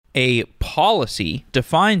A policy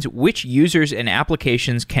defines which users and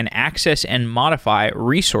applications can access and modify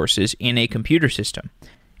resources in a computer system.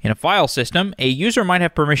 In a file system, a user might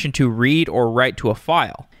have permission to read or write to a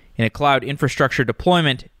file. In a cloud infrastructure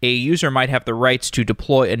deployment, a user might have the rights to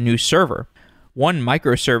deploy a new server. One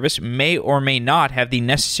microservice may or may not have the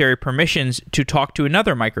necessary permissions to talk to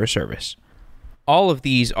another microservice. All of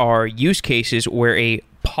these are use cases where a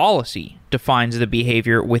policy defines the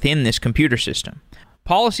behavior within this computer system.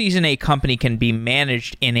 Policies in a company can be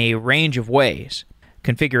managed in a range of ways: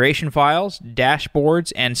 configuration files,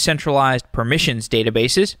 dashboards, and centralized permissions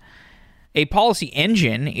databases. A policy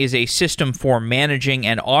engine is a system for managing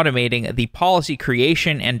and automating the policy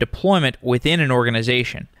creation and deployment within an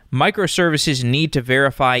organization. Microservices need to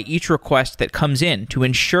verify each request that comes in to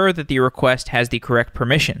ensure that the request has the correct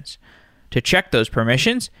permissions. To check those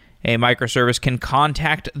permissions, a microservice can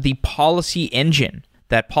contact the policy engine.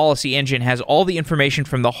 That policy engine has all the information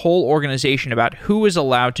from the whole organization about who is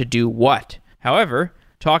allowed to do what. However,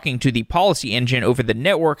 talking to the policy engine over the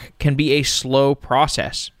network can be a slow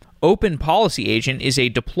process. Open Policy Agent is a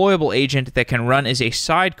deployable agent that can run as a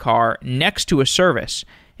sidecar next to a service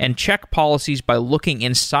and check policies by looking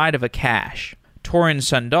inside of a cache. Torin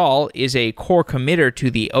Sundal is a core committer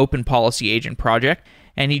to the Open Policy Agent project,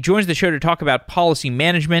 and he joins the show to talk about policy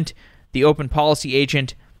management, the Open Policy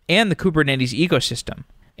Agent, and the Kubernetes ecosystem.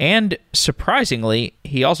 And surprisingly,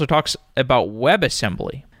 he also talks about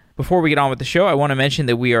WebAssembly. Before we get on with the show, I want to mention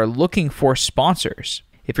that we are looking for sponsors.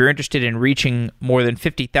 If you're interested in reaching more than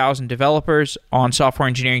 50,000 developers on Software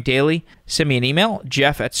Engineering Daily, send me an email,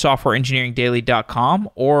 jeff@softwareengineeringdaily.com,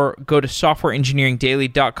 or go to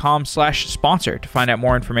softwareengineeringdaily.com/sponsor to find out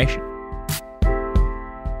more information.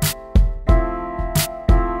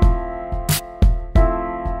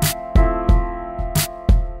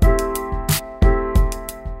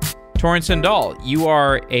 Torin Sundal, you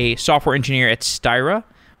are a software engineer at Styra.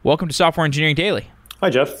 Welcome to Software Engineering Daily. Hi,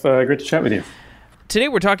 Jeff. Great to chat with you. Today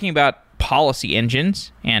we're talking about policy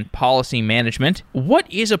engines and policy management. What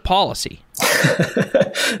is a policy?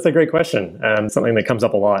 That's a great question. Something that comes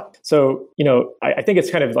up a lot. So, I think it's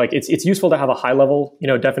kind of like it's useful to have a high level,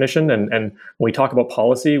 definition. And when we talk about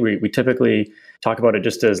policy, we typically talk about it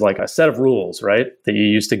just as like a set of rules, right, that you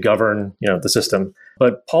use to govern, the system.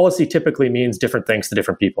 But policy typically means different things to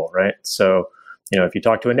different people, right? So, if you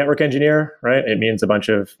talk to a network engineer, right, it means a bunch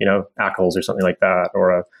of, ACLs or something like that,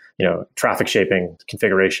 or a traffic shaping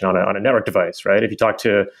configuration on a network device, right? If you talk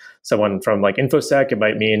to someone from like InfoSec, it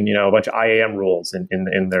might mean, a bunch of IAM rules in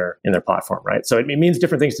their platform, right? So it means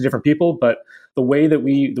different things to different people, but the way that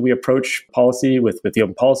we approach policy with the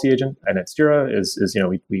Open Policy Agent and at Styra is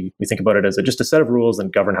we think about it as just a set of rules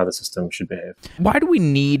and govern how the system should behave. Why do we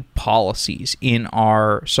need policies in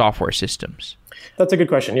our software systems? That's a good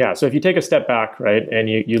question. Yeah. So if you take a step back, right, and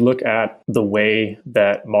you look at the way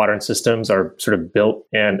that modern systems are sort of built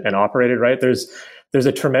and operated, right, there's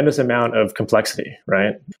a tremendous amount of complexity,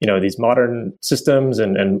 right? These modern systems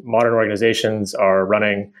and modern organizations are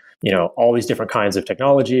running, all these different kinds of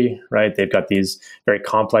technology, right? They've got these very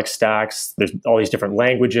complex stacks. There's all these different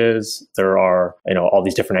languages. There are, all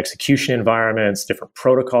these different execution environments, different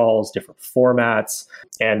protocols, different formats,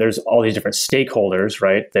 and there's all these different stakeholders,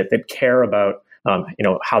 right, that care about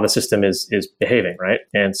how the system is behaving, right?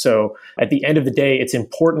 And so at the end of the day, it's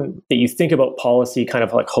important that you think about policy kind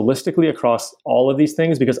of like holistically across all of these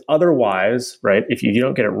things, because otherwise, right, if you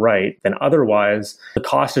don't get it right, then otherwise the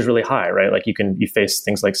cost is really high, right? Like you face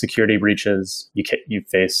things like security breaches, you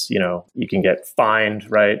face, you can get fined,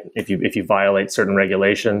 right? If you violate certain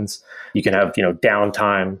regulations, you can have,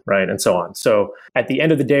 downtime, right? And so on. So at the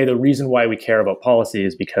end of the day, the reason why we care about policy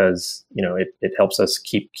is because, it helps us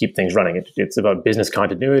keep things running. It's about business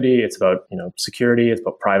continuity. It's about, security. It's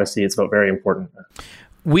about privacy. It's about very important.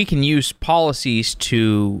 We can use policies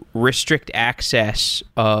to restrict access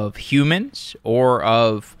of humans or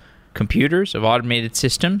of computers, of automated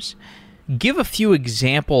systems. Give a few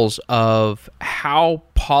examples of how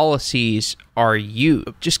policies are used.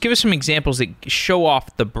 Just give us some examples that show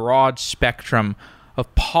off the broad spectrum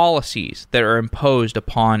of policies that are imposed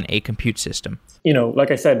upon a compute system. Like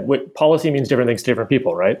I said, policy means different things to different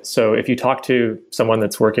people, right? So if you talk to someone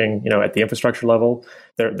that's working, at the infrastructure level,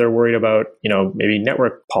 they're worried about, maybe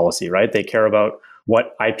network policy, right? They care about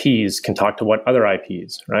what IPs can talk to what other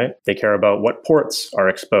IPs, right? They care about what ports are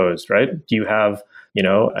exposed, right? Do you have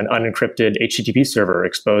an unencrypted HTTP server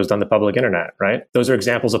exposed on the public internet, right? Those are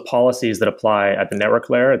examples of policies that apply at the network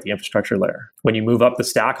layer, at the infrastructure layer. When you move up the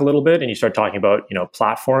stack a little bit and you start talking about,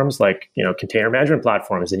 platforms like, container management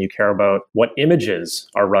platforms, and you care about what images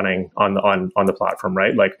are running on the platform,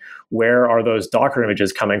 right? Like, where are those Docker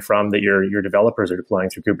images coming from that your developers are deploying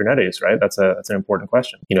through Kubernetes, right? That's an important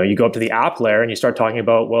question. You go up to the app layer and you start talking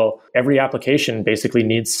about, well, every application basically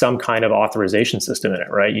needs some kind of authorization system in it,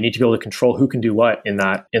 right? You need to be able to control who can do what in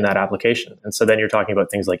that application. And so then you're talking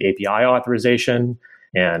about things like API authorization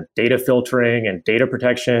and data filtering and data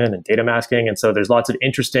protection and data masking. And so there's lots of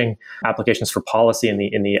interesting applications for policy in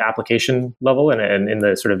the application level and in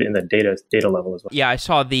the sort of in the data level as well. Yeah, I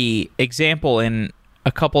saw the example in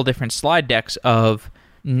a couple different slide decks of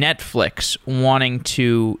Netflix wanting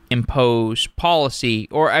to impose policy,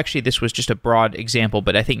 or actually this was just a broad example,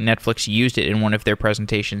 but I think Netflix used it in one of their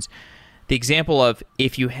presentations. The example of,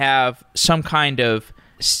 if you have some kind of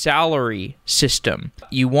salary system,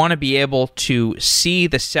 you want to be able to see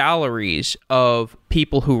the salaries of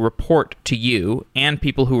people who report to you and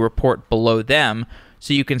people who report below them,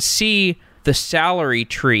 so you can see the salary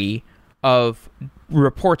tree of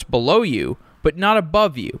reports below you, but not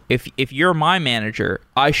above you. If you're my manager,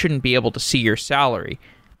 I shouldn't be able to see your salary.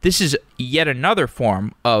 This is yet another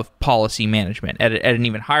form of policy management at an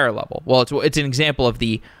even higher level. Well, it's an example of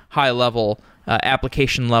the high level,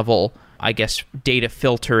 application level, I guess, data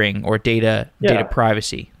filtering or data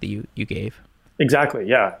privacy that you gave. Exactly.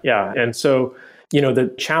 Yeah. And so,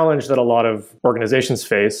 the challenge that a lot of organizations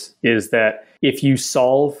face is that if you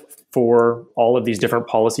solve for all of these different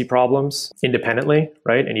policy problems independently,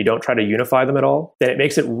 right, and you don't try to unify them at all, then it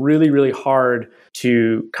makes it really, really hard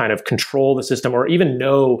to kind of control the system or even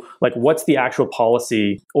know, like, what's the actual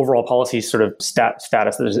overall policy sort of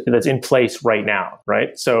status that's in place right now,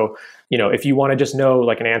 right? So, if you want to just know,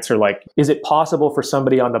 like, an answer like, is it possible for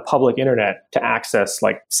somebody on the public internet to access,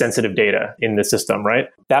 like, sensitive data in the system, right?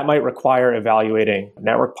 That might require evaluating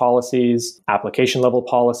network policies, application level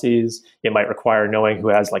policies. It might require knowing who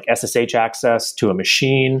has, like, SSH access to a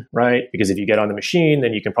machine, right? Because if you get on the machine,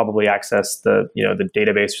 then you can probably access the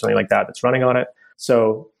database or something like that that's running on it.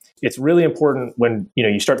 So it's really important when,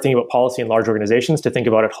 you start thinking about policy in large organizations to think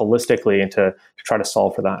about it holistically and to try to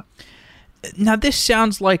solve for that. Now, this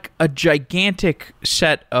sounds like a gigantic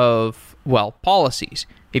set of, policies.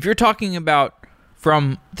 If you're talking about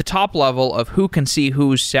from the top level of who can see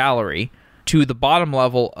whose salary to the bottom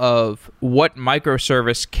level of what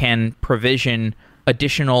microservice can provision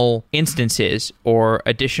additional instances or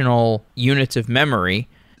additional units of memory,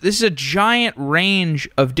 this is a giant range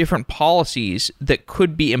of different policies that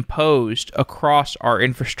could be imposed across our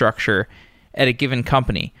infrastructure at a given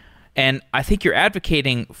company. And I think you're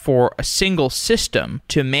advocating for a single system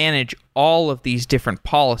to manage all of these different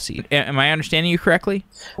policies. Am I understanding you correctly?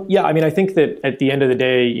 Yeah, I think that at the end of the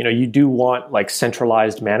day, you do want, like,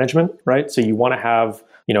 centralized management, right? So you want to have,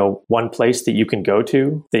 one place that you can go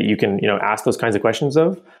to, that you can, ask those kinds of questions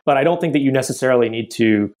of. But I don't think that you necessarily need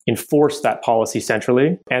to enforce that policy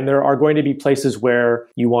centrally. And there are going to be places where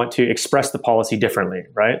you want to express the policy differently,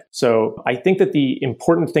 right? So I think that the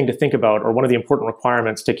important thing to think about, or one of the important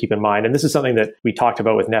requirements to keep in mind, and this is something that we talked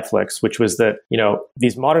about with Netflix, which was that,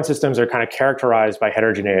 these modern systems are kind of characterized by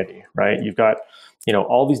heterogeneity, right? You've got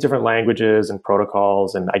all these different languages and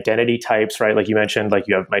protocols and identity types, right? Like you mentioned, like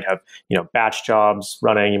might have, batch jobs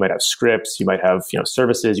running, you might have scripts, you might have,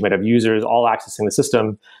 services, you might have users all accessing the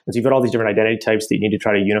system. And so you've got all these different identity types that you need to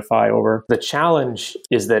try to unify over. The challenge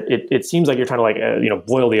is that it seems like you're trying to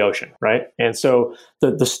boil the ocean, right? And so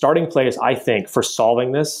the starting place, I think, for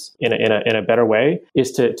solving this in a better way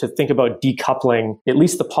is to think about decoupling at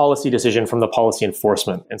least the policy decision from the policy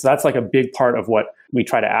enforcement. And so that's like a big part of what we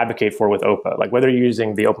try to advocate for with OPA. Like, whether you're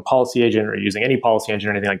using the Open Policy Agent or using any policy engine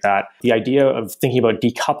or anything like that, the idea of thinking about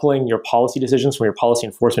decoupling your policy decisions from your policy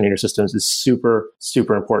enforcement in your systems is super,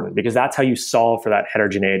 super important, because that's how you solve for that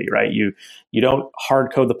heterogeneity, right? You don't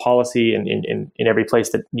hard code the policy in every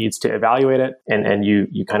place that needs to evaluate it, and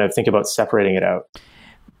you kind of think about separating it out.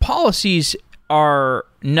 Policies are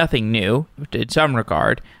nothing new in some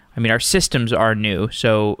regard. Our systems are new.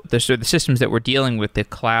 So the systems that we're dealing with, the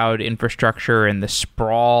cloud infrastructure and the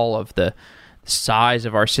sprawl of the size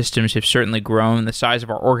of our systems have certainly grown. The size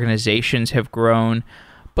of our organizations have grown.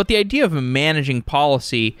 But the idea of managing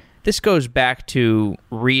policy, this goes back to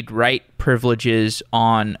read-write privileges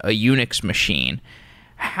on a Unix machine.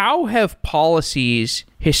 How have policies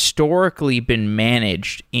historically been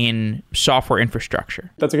managed in software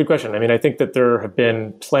infrastructure? That's a good question. I think that there have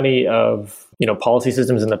been plenty of policy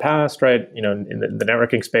systems in the past, right? In the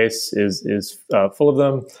networking space is full of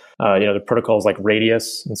them. The protocols like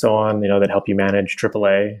Radius and so on, that help you manage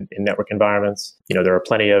AAA in network environments. There are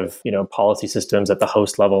plenty of, policy systems at the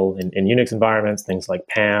host level in Unix environments, things like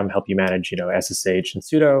PAM help you manage, SSH and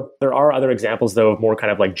sudo. There are other examples, though, of more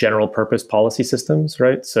kind of like general purpose policy systems,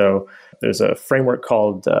 right? So there's a framework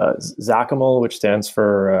called XACML, which stands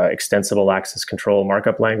for Extensible Access Control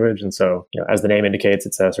Markup Language. And so, as the name indicates,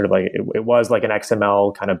 it's a sort of like, it was like an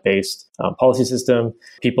XML kind of based policy system.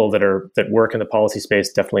 People that work in the policy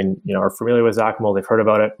space definitely are familiar with XACML. They've heard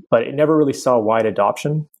about it, but it never really saw wide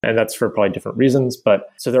adoption, and that's for probably different reasons. But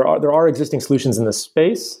so there are existing solutions in this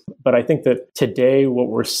space, but I think that today what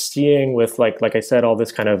we're seeing with like I said, all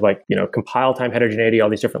this kind of like compile time heterogeneity, all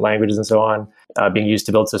these different languages and so on being used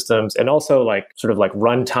to build systems, and also like sort of like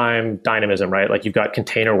runtime dynamism, right? Like you've got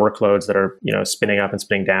container workloads that are spinning up and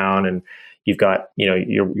spinning down, and you've got,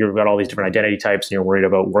 you've got all these different identity types, and you're worried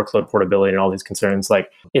about workload portability and all these concerns.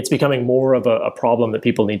 Like it's becoming more of a problem that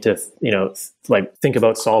people need to, like think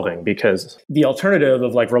about solving, because the alternative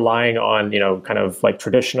of like relying on, kind of like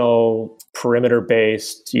traditional perimeter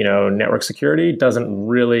based, network security doesn't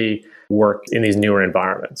really work in these newer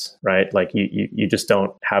environments, right? Like you just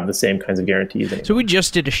don't have the same kinds of guarantees anymore. So we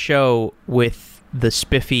just did a show with the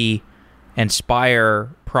Spiffy and Spire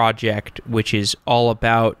project, which is all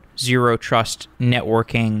about zero trust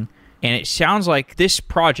networking. And it sounds like this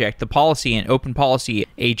project, the policy and open policy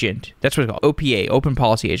agent, that's what it's called, OPA, open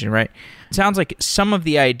policy agent, right? It sounds like some of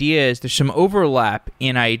the ideas, there's some overlap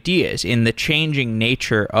in ideas in the changing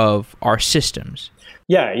nature of our systems.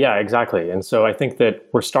 Yeah, exactly. And so I think that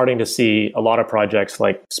we're starting to see a lot of projects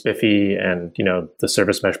like Spiffy and, the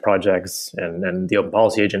service mesh projects and the open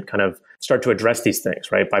policy agent kind of start to address these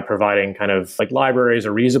things, right? By providing kind of like libraries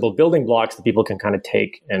or reusable building blocks that people can kind of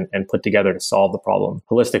take and put together to solve the problem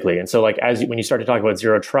holistically. And so like when you start to talk about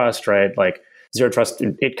zero trust, right? Like zero trust,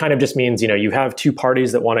 it kind of just means, you have two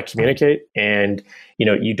parties that want to communicate, and,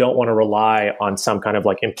 you don't want to rely on some kind of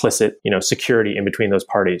like implicit, security in between those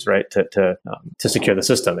parties, right? To secure the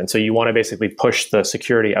system. And so you want to basically push the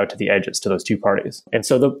security out to the edges to those two parties. And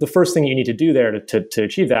so the first thing you need to do there to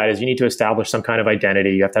achieve that is you need to establish some kind of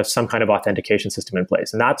identity. You have to have some kind of authentication system in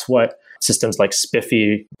place. And that's what systems like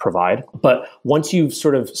Spiffy provide. But once you've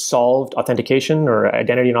sort of solved authentication or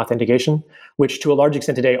identity and authentication, which to a large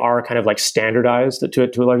extent today are kind of like standardized to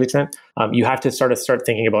a large extent, you have to start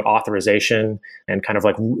thinking about authorization and kind of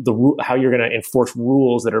like how you're going to enforce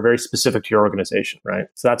rules that are very specific to your organization, right?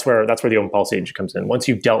 So that's where the open policy agent comes in. Once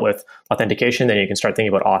you've dealt with authentication, then you can start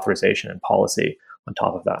thinking about authorization and policy on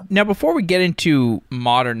top of that. Now, before we get into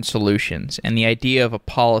modern solutions and the idea of a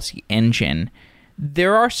policy engine,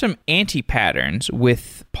 there are some anti-patterns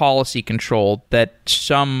with policy control that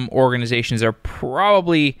some organizations are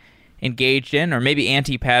probably engaged in, or maybe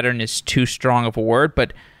anti-pattern is too strong of a word,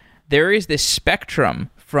 but there is this spectrum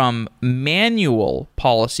from manual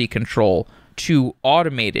policy control to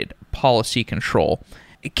automated policy control.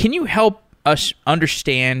 Can you help us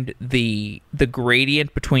understand the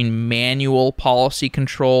gradient between manual policy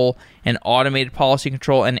control and automated policy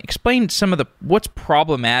control, and explain some of what's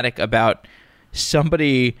problematic about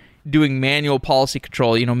somebody doing manual policy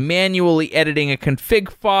control, manually editing a config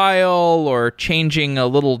file or changing a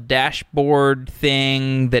little dashboard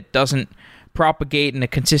thing that doesn't propagate in a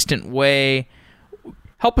consistent way?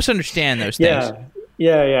 Help us understand those things.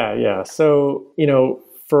 Yeah. So,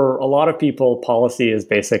 for a lot of people, policy is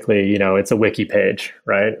basically, it's a wiki page,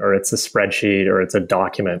 right? Or it's a spreadsheet, or it's a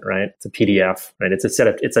document, right? It's a PDF, right? It's a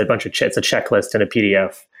checklist in a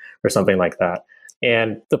PDF or something like that.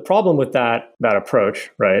 And the problem with that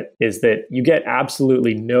approach, right, is that you get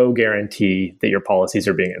absolutely no guarantee that your policies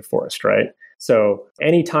are being enforced, right? So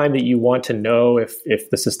anytime that you want to know if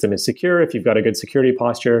the system is secure, if you've got a good security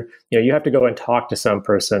posture, you have to go and talk to some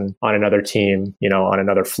person on another team, on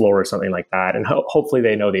another floor or something like that. And hopefully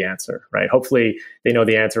they know the answer, right? Hopefully they know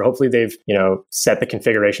the answer. Hopefully they've, set the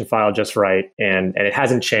configuration file just right, and it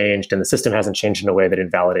hasn't changed, and the system hasn't changed in a way that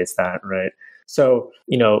invalidates that, right? So,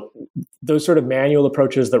 those sort of manual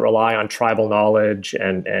approaches that rely on tribal knowledge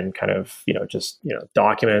and kind of,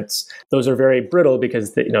 documents, those are very brittle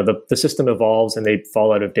because the system evolves and they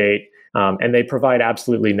fall out of date. And they provide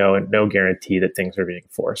absolutely no guarantee that things are being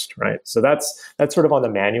enforced, right? So that's sort of on the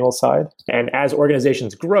manual side. And as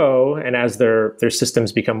organizations grow and as their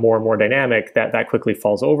systems become more and more dynamic, that quickly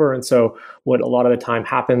falls over. And so what a lot of the time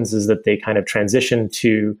happens is that they kind of transition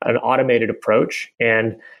to an automated approach.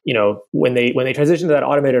 And when they transition to that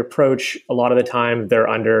automated approach, a lot of the time they're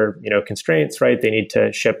under constraints, right? They need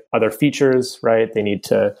to ship other features, right? They need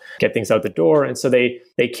to get things out the door, and so they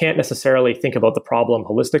they can't necessarily think about the problem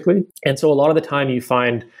holistically. And so a lot of the time you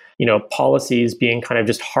find, policies being kind of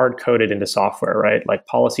just hard coded into software, right? Like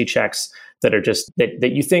policy checks that are just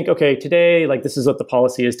that you think, okay, today, like this is what the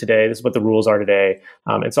policy is today, this is what the rules are today,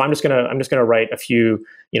 and so I'm just gonna write a few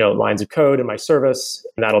lines of code in my service,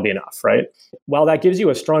 and that'll be enough, right? While that gives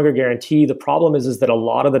you a stronger guarantee, the problem is that a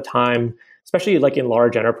lot of the time, especially like in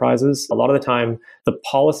large enterprises, a lot of the time the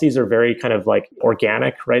policies are very kind of like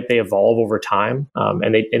organic, right? They evolve over time,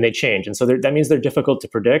 and they change, and so that means they're difficult to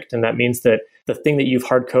predict, and that means that the thing that you've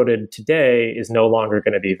hard coded today is no longer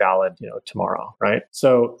going to be valid, tomorrow, right?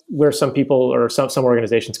 So where some people or some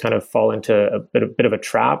organizations kind of fall into a bit of a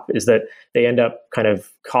trap is that they end up kind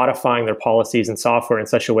of codifying their policies and software in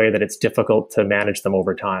such a way that it's difficult to manage them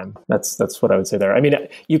over time. That's what I would say there. I mean,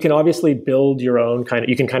 you can obviously build your own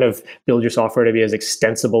you can kind of build your software to be as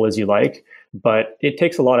extensible as you like, but it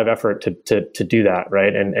takes a lot of effort to do that,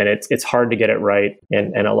 right? And it's hard to get it right.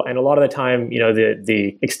 And a lot of the time,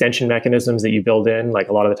 the extension mechanisms that you build in, like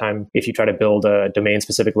a lot of the time, if you try to build a domain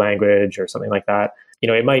specific language or something like that,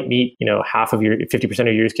 it might meet, half of your 50% of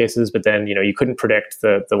your use cases, but then, you couldn't predict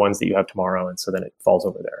the ones that you have tomorrow. And so then it falls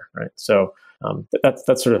over there, right? So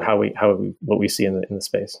that's sort of what we see in the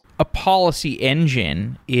space. A policy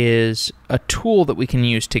engine is a tool that we can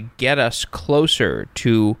use to get us closer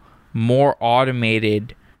to more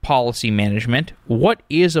automated policy management. What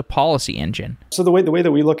is a policy engine? So the way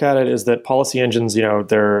that we look at it is that policy engines,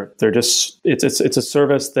 they're just it's a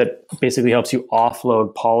service that basically helps you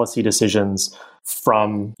offload policy decisions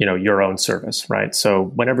from your own service, right?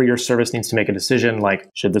 So whenever your service needs to make a decision, like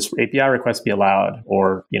should this API request be allowed,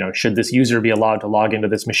 or should this user be allowed to log into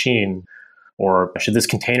this machine, or should this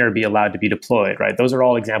container be allowed to be deployed, right? Those are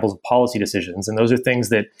all examples of policy decisions. And those are things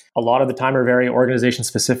that a lot of the time are very organization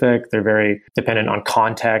specific. They're very dependent on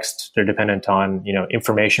context. They're dependent on,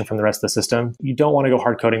 information from the rest of the system. You don't want to go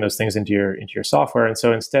hard coding those things into your software. And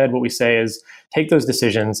so instead, what we say is take those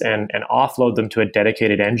decisions and offload them to a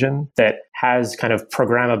dedicated engine that has kind of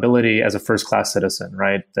programmability as a first-class citizen,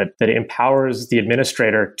 right? That empowers the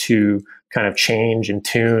administrator to kind of change and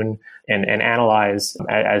tune and analyze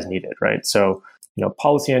as needed, right? So,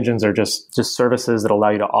 policy engines are just services that allow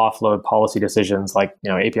you to offload policy decisions. Like,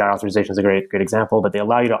 API authorization is a great example, but they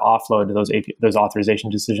allow you to offload those authorization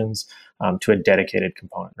decisions to a dedicated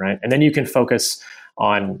component, right? And then you can focus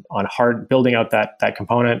on building out that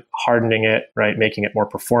component, hardening it, right? Making it more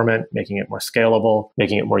performant, making it more scalable,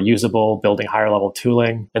 making it more usable, building higher level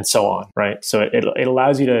tooling, and so on, right? So it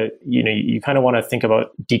allows you to, you kind of want to think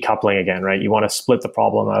about decoupling again, right? You want to split the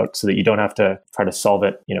problem out so that you don't have to try to solve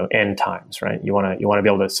it, n times, right? You want to be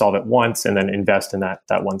able to solve it once and then invest in that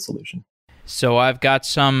one solution. So I've got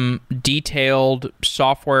some detailed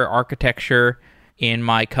software architecture in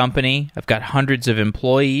my company. I've got hundreds of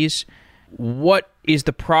employees. What is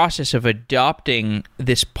the process of adopting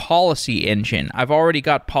this policy engine? I've already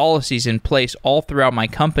got policies in place all throughout my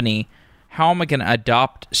company. How am I going to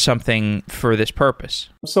adopt something for this purpose?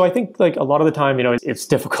 So I think like a lot of the time, it's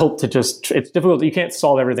difficult. You can't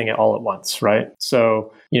solve everything all at once, right?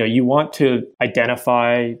 So, you want to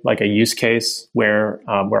identify like a use case where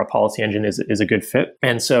a policy engine is a good fit.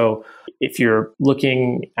 And so if you're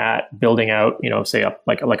looking at building out, say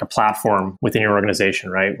like a platform within your organization,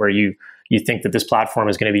 right, where you think that this platform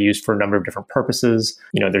is going to be used for a number of different purposes.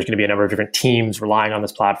 There's going to be a number of different teams relying on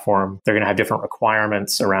this platform. They're going to have different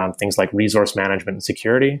requirements around things like resource management and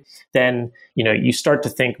security. Then, you start to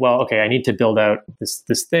think, well, okay, I need to build out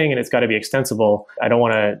this thing and it's got to be extensible. I don't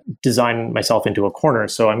want to design myself into a corner.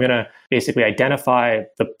 So I'm going to basically identify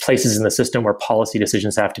the places in the system where policy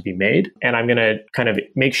decisions have to be made. And I'm going to kind of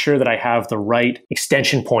make sure that I have the right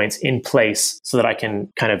extension points in place so that I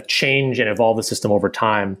can kind of change and evolve the system over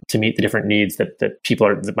time to meet the different needs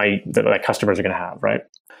that my customers are going to have, right?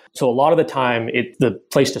 So a lot of the time, the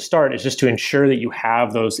place to start is just to ensure that you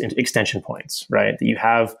have those extension points, right? That you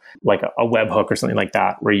have like a webhook or something like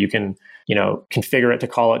that, where you can, configure it to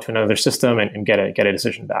call it to another system and get a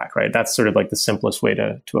decision back, right? That's sort of like the simplest way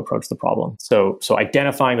to approach the problem. So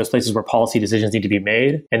identifying those places where policy decisions need to be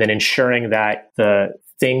made, and then ensuring that the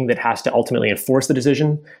thing that has to ultimately enforce the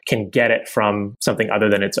decision can get it from something other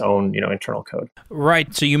than its own, internal code.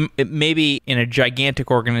 Right. So maybe in a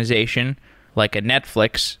gigantic organization, like a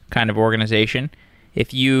Netflix kind of organization,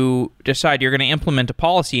 if you decide you're going to implement a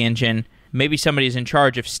policy engine, maybe somebody's in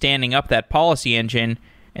charge of standing up that policy engine,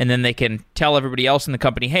 and then they can tell everybody else in the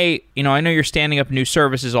company, hey, I know you're standing up new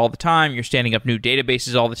services all the time, you're standing up new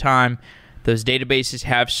databases all the time. Those databases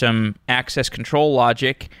have some access control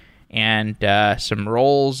logic and some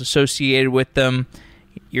roles associated with them.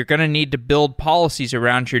 You're going to need to build policies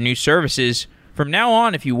around your new services from now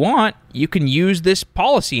on, if you want, you can use this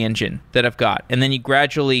policy engine that I've got. And then you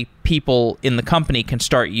gradually, people in the company can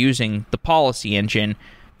start using the policy engine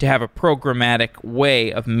to have a programmatic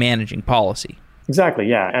way of managing policy. Exactly,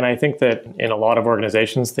 yeah. And I think that in a lot of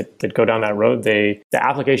organizations that go down that road, the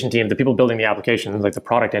application team, the people building the applications, like the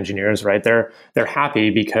product engineers, right, they're happy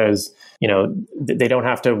because, they don't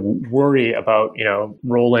have to worry about,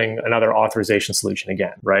 rolling another authorization solution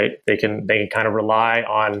again, right? They can kind of rely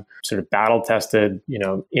on sort of battle tested,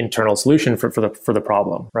 internal solution for the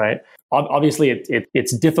problem, right? Obviously,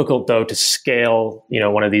 it's difficult though to scale,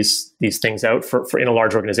 one of these things out for in a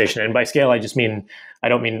large organization. And by scale, I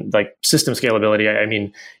don't mean like system scalability. I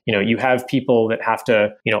mean, you have people that have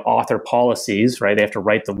to, author policies, right? They have to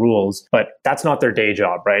write the rules, but that's not their day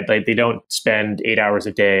job, right? Like they don't spend 8 hours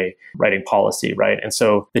a day writing policy, right? And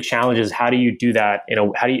so the challenge is, how do you do that?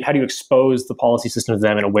 How do you expose the policy system to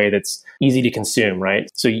them in a way that's easy to consume, right?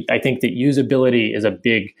 So I think that usability is a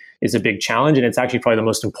big challenge, and it's actually probably the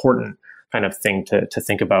most important kind of thing to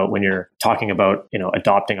think about when you're talking about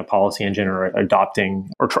adopting a policy engine or adopting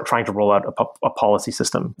or trying to roll out a policy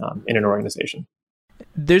system in an organization.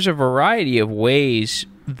 There's a variety of ways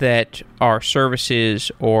that our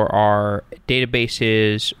services or our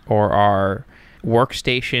databases or our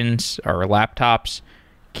workstations or laptops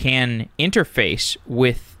can interface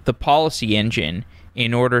with the policy engine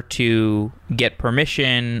in order to get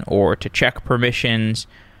permission or to check permissions.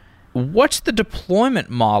 What's the deployment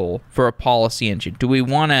model for a policy engine? Do we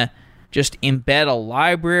want to just embed a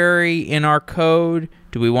library in our code?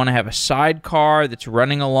 Do we want to have a sidecar that's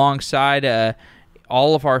running alongside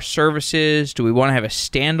all of our services? Do we want to have a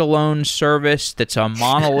standalone service that's a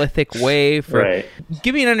monolithic way for? Right.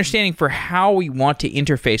 Give me an understanding for how we want to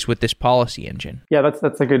interface with this policy engine. Yeah,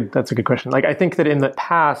 that's a good question. Like I think that in the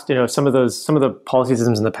past, some of the policy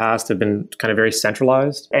systems in the past have been kind of very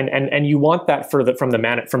centralized, and you want that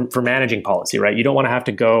for managing policy, right? You don't want to have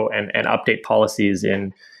to go and update policies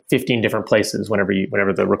in 15 different places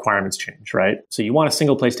whenever the requirements change, right? So you want a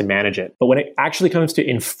single place to manage it. But when it actually comes to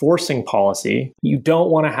enforcing policy, you don't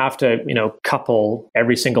want to have to, couple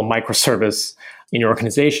every single microservice in your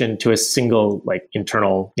organization to a single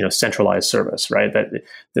internal, centralized service, right? That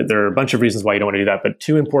there are a bunch of reasons why you don't want to do that, but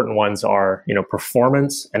two important ones are,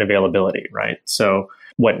 performance and availability, right? So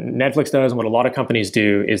what Netflix does and what a lot of companies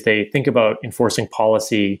do is they think about enforcing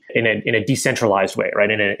policy in a decentralized way,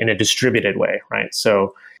 right? In a distributed way, right?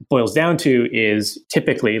 So it boils down to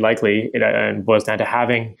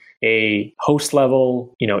having a host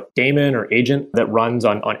level, daemon or agent that runs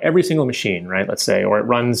on every single machine, right? Let's say, or it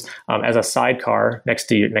runs as a sidecar next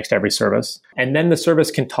to every service. And then the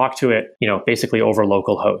service can talk to it, basically over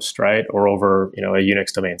localhost, right? Or over, a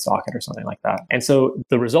Unix domain socket or something like that. And so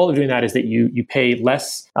the result of doing that is that you pay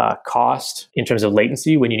less cost in terms of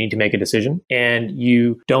latency when you need to make a decision, and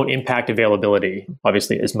you don't impact availability,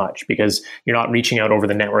 obviously, as much because you're not reaching out over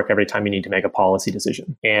the network every time you need to make a policy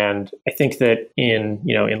decision. And I think that in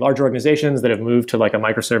large organizations that have moved to like a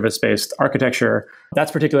microservice-based architecture,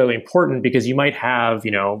 that's particularly important because you might have,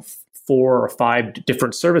 4 or 5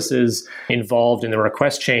 different services involved in the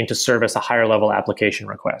request chain to service a higher level application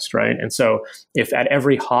request, right? And so if at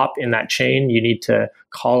every hop in that chain, you need to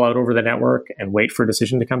call out over the network and wait for a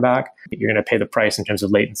decision to come back, you're going to pay the price in terms of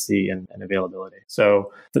latency and availability.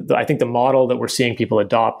 So I think the model that we're seeing people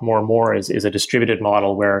adopt more and more is a distributed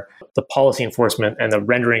model where the policy enforcement and the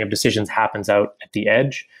rendering of decisions happens out at the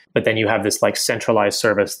edge, but then you have this like centralized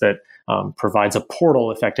service that provides a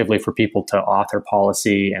portal effectively for people to author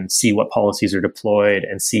policy and see what policies are deployed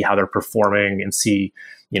and see how they're performing and see,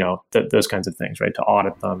 those kinds of things, right? To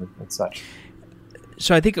audit them and such.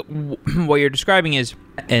 So I think what you're describing is,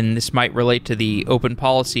 and this might relate to the open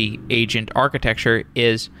policy agent architecture,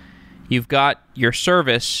 is you've got your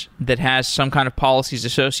service that has some kind of policies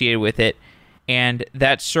associated with it, and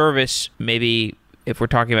that service, maybe if we're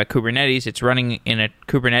talking about Kubernetes, it's running in a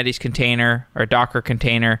Kubernetes container or a Docker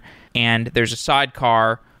container, and there's a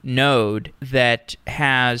sidecar node that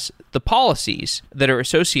has the policies that are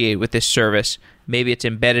associated with this service. Maybe it's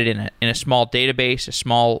embedded in a small database, a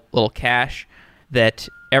small little cache, that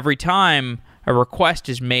every time a request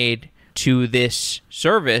is made to this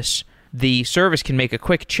service, the service can make a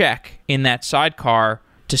quick check in that sidecar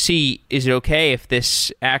to see, is it okay if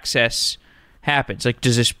this access happens? Like,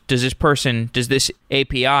 does this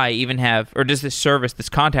API even have, or does this service that's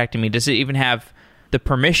contacting me, does it even have the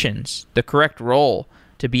permissions, the correct role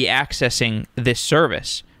to be accessing this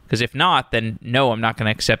service? Because if not, then no, I'm not going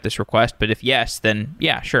to accept this request. But if yes, then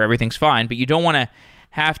yeah, sure, everything's fine. But you don't want to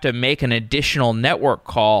have to make an additional network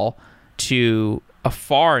call to a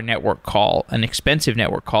far network call, an expensive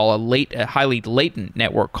network call, a highly latent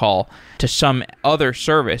network call to some other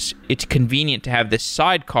service, it's convenient to have this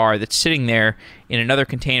sidecar that's sitting there in another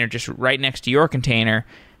container just right next to your container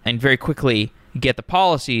and very quickly get the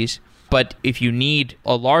policies. But if you need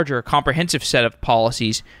a larger, comprehensive set of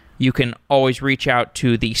policies, you can always reach out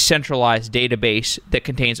to the centralized database that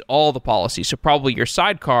contains all the policies. So probably your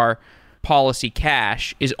sidecar policy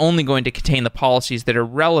cache is only going to contain the policies that are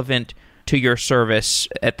relevant to your service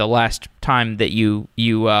at the last time that you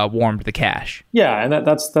warmed the cache. Yeah, and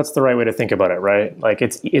that's the right way to think about it, right? Like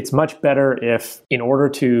it's much better if, in order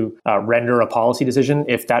to render a policy decision,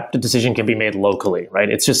 if that decision can be made locally, right?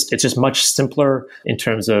 It's just much simpler in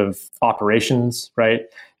terms of operations, right?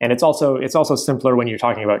 And it's also simpler when you're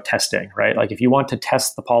talking about testing, right? Like if you want to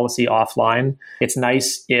test the policy offline, it's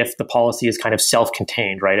nice if the policy is kind of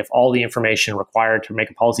self-contained, right? If all the information required to make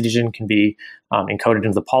a policy decision can be encoded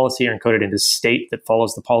into the policy or encoded into the state that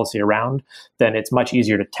follows the policy around, then it's much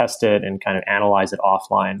easier to test it and kind of analyze it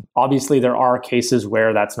offline. Obviously, there are cases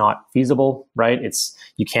where that's not feasible, right?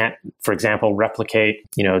 You can't, for example, replicate,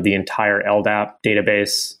 the entire LDAP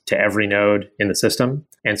database to every node in the system.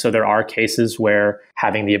 And so there are cases where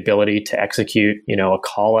having the ability to execute, a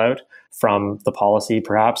call out from the policy,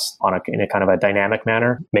 perhaps in a kind of a dynamic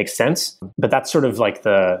manner, makes sense. But that's sort of like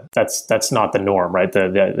that's not the norm, right?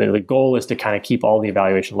 The goal is to kind of keep all the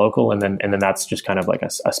evaluation local, and then that's just kind of like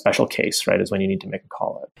a special case, right? Is when you need to make a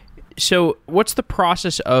call out. So what's the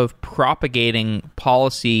process of propagating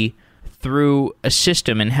policy through a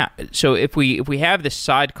system? And so if we have this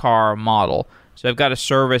sidecar model, so I've got a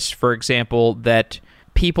service, for example, that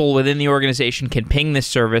people within the organization can ping this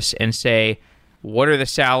service and say, what are the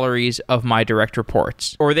salaries of my direct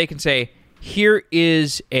reports? Or they can say, here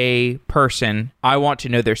is a person, I want to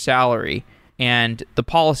know their salary. And the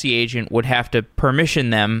policy agent would have to permission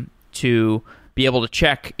them to be able to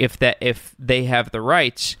check if they have the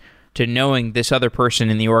rights to knowing this other person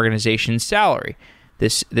in the organization's salary.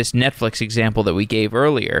 This Netflix example that we gave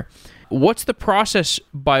earlier. What's the process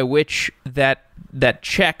by which that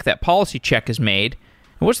policy check is made?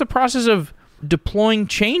 And what's the process of deploying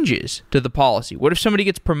changes to the policy? What if somebody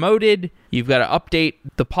gets promoted? You've got to update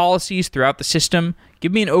the policies throughout the system.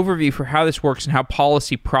 Give me an overview for how this works and how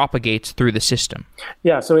policy propagates through the system.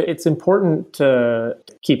 Yeah, so it's important to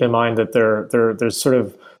keep in mind that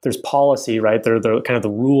there's policy, right? There are kind of the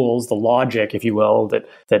rules, the logic, if you will, that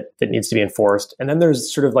needs to be enforced. And then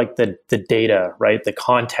there's sort of like the data, right? The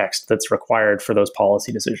context that's required for those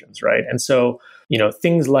policy decisions, right? And so,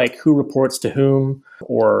 things like who reports to whom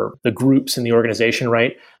or the groups in the organization,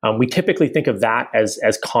 right? We typically think of that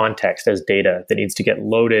as context, as data that needs to get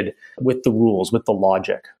loaded with the rules, with the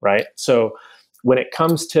logic, right? So when it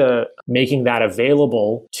comes to making that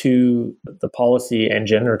available to the policy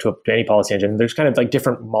engine or to any policy engine, there's kind of like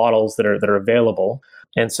different models that are available.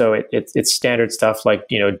 And so it's standard stuff like,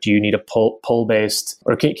 do you need a pull based,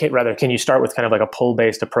 or can you start with kind of like a pull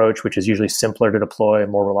based approach, which is usually simpler to deploy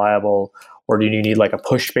and more reliable? Or do you need like a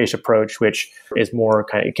push-based approach, which is more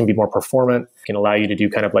it can be more performant, can allow you to do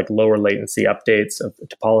kind of like lower latency updates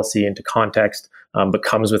to policy and to context, but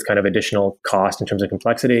comes with kind of additional cost in terms of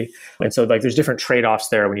complexity. And so like there's different trade-offs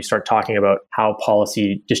there when you start talking about how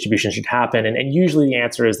policy distribution should happen. And usually the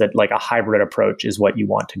answer is that like a hybrid approach is what you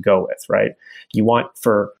want to go with, right? You want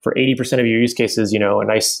for 80% of your use cases,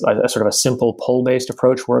 a sort of a simple pull-based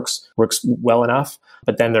approach works well enough.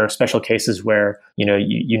 But then there are special cases where,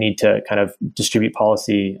 you need to kind of distribute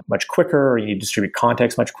policy much quicker, or you need to distribute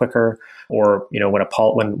context much quicker, or, when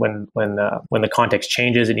the context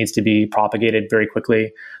changes, it needs to be propagated very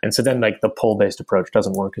quickly. And so then like the pull-based approach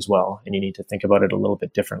doesn't work as well, and you need to think about it a little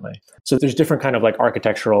bit differently. So there's different kind of like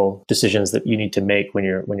architectural decisions that you need to make when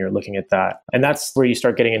you're looking at that. And that's where you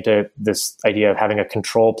start getting into this idea of having a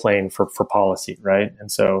control plane for policy, right?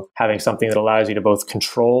 And so having something that allows you to both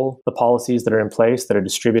control the policies that are in place, that are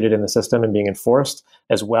distributed in the system and being enforced,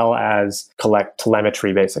 as well as collect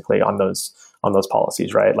telemetry basically on those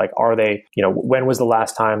policies, right? Like, are they, when was the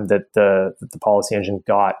last time that the policy engine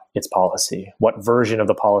got its policy? What version of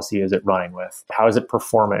the policy is it running with? How is it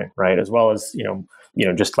performing, right? As well as,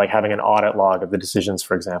 just like having an audit log of the decisions,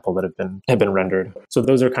 for example, that have been rendered. So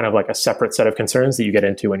those are kind of like a separate set of concerns that you get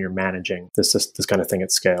into when you're managing this kind of thing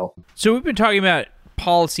at scale. So we've been talking about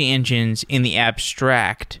policy engines in the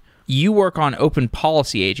abstract. you work on Open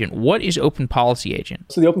Policy Agent. What is Open Policy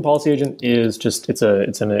Agent? So the Open Policy Agent is just it's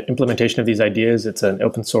an implementation of these ideas. It's an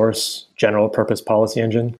open source general purpose policy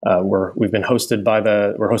engine. We've been hosted by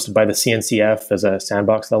the CNCF as a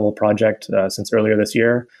sandbox level project since earlier this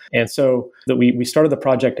year. And so we started the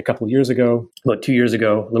project a couple of years ago, about 2 years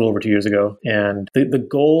ago, a little over 2 years ago. And the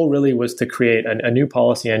goal really was to create a new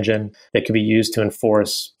policy engine that could be used to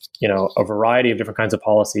enforce, a variety of different kinds of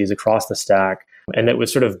policies across the stack. And it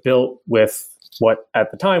was sort of built with what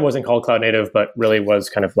at the time wasn't called cloud native, but really was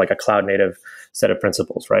kind of like a cloud native set of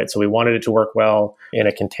principles, right? So we wanted it to work well in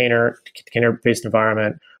a container-based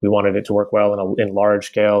environment. We wanted it to work well in large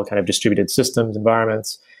scale kind of distributed systems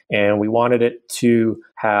environments. And we wanted it to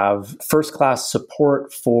have first-class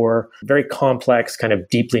support for very complex, kind of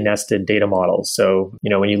deeply nested data models. So,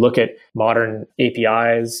 when you look at modern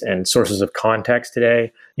APIs and sources of context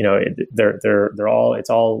today, it's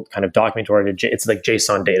all kind of document-oriented. It's like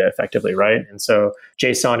JSON data effectively, right? And so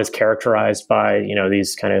JSON is characterized by,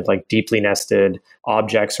 these kind of like deeply nested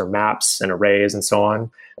objects or maps and arrays and so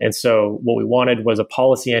on. And so what we wanted was a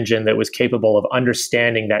policy engine that was capable of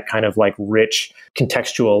understanding that kind of like rich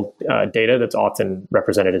contextual data that's often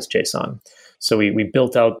represented as JSON. So we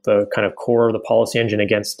built out the kind of core of the policy engine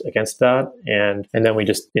against that. And then we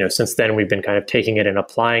just, since then we've been kind of taking it and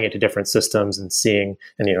applying it to different systems and seeing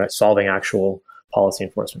and, solving actual policy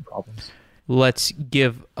enforcement problems. Let's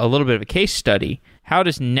give a little bit of a case study. How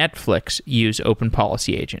does Netflix use Open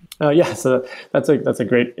Policy Agent? So that's a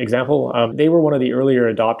great example. They were one of the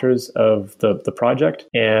earlier adopters of the project,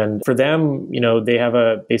 and for them, they have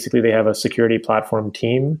a security platform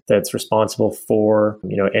team that's responsible for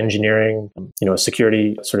engineering a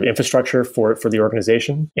security sort of infrastructure for the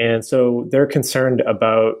organization, and so they're concerned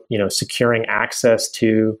about securing access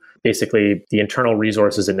to basically the internal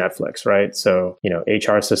resources in Netflix, right? So,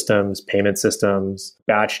 HR systems, payment systems,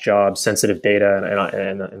 batch jobs, sensitive data,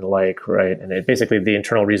 and the like, right? And basically the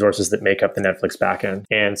internal resources that make up the Netflix backend.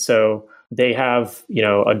 And so they have,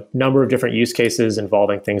 a number of different use cases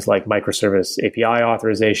involving things like microservice API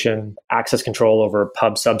authorization, access control over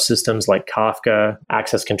pub subsystems like Kafka,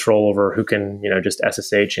 access control over who can, just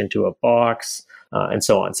SSH into a box, and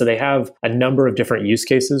so on. So they have a number of different use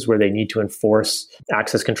cases where they need to enforce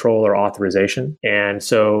access control or authorization. And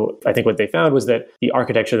so I think what they found was that the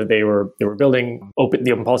architecture that they were building,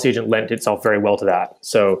 the Open Policy Agent lent itself very well to that.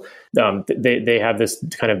 So they have this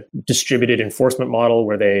kind of distributed enforcement model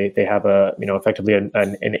where they have effectively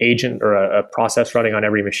an agent or a process running on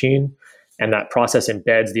every machine. And that process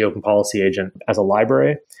embeds the Open Policy Agent as a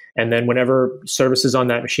library. And then whenever services on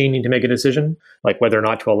that machine need to make a decision, like whether or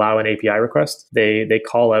not to allow an API request, they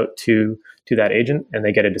call out to that agent and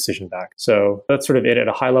they get a decision back. So that's sort of it at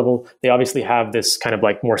a high level. They obviously have this kind of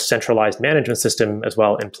like more centralized management system as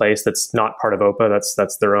well in place that's not part of OPA.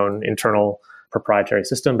 That's their own internal proprietary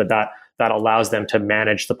system, but that allows them to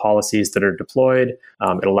manage the policies that are deployed.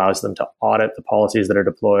 It allows them to audit the policies that are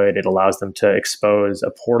deployed. It allows them to expose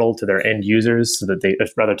a portal to their end users, so that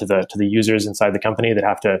to the users inside the company that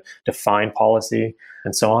have to define policy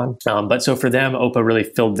and so on. But so for them, OPA really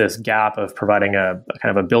filled this gap of providing a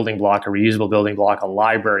kind of a building block, a reusable building block, a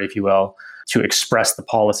library, if you will, to express the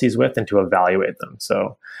policies with and to evaluate them.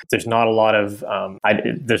 So there's not a lot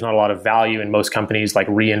of value in most companies like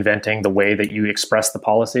reinventing the way that you express the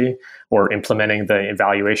policy or implementing the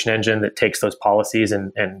evaluation engine that takes those policies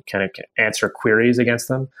and kind of answer queries against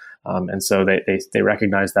them. And so they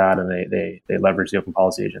recognize that and they leverage the Open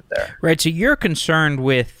Policy Agent there. Right. So you're concerned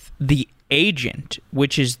with the agent,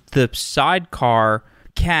 which is the sidecar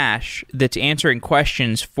cache that's answering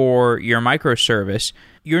questions for your microservice.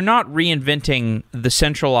 You're not reinventing the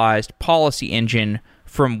centralized policy engine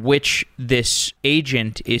from which this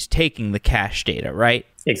agent is taking the cache data, right?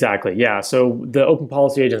 Exactly. Yeah. So the Open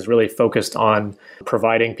Policy Agent is really focused on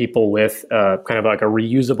providing people with kind of like a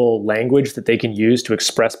reusable language that they can use to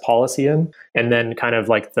express policy in, and then kind of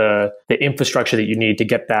like the infrastructure that you need to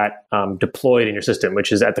get that deployed in your system,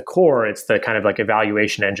 which is at the core, it's the kind of like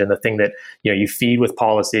evaluation engine, the thing that you feed with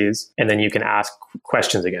policies, and then you can ask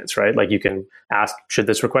questions against, right? Like you can ask, should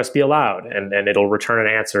this request be allowed? And it'll return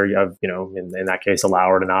an answer of, in that case,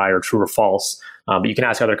 allow or deny or true or false. But you can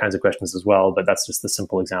ask other kinds of questions as well, but that's just the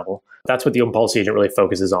simple example. That's what the Open Policy Agent really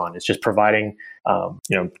focuses on. It's just providing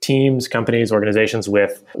teams, companies, organizations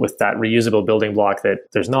with that reusable building block that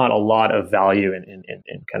there's not a lot of value in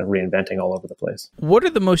kind of reinventing all over the place. What are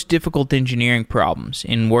the most difficult engineering problems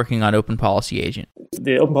in working on Open Policy Agent?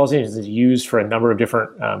 The Open Policy Agent is used for a number of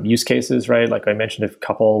different use cases, right? Like I mentioned a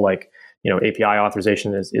couple, like API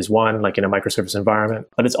authorization is one, like in a microservice environment,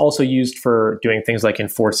 but it's also used for doing things like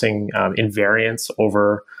enforcing invariance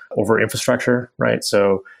over over infrastructure, right?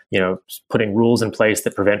 So, putting rules in place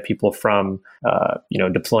that prevent people from,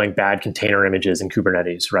 deploying bad container images in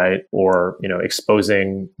Kubernetes, right? Or,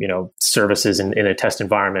 exposing, services in a test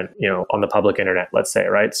environment, on the public internet, let's say,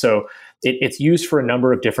 right? So it's used for a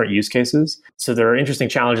number of different use cases. So there are interesting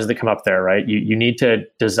challenges that come up there, right? You need to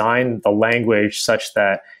design the language such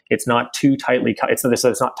that it's not too tightly, it's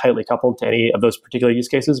not tightly coupled to any of those particular use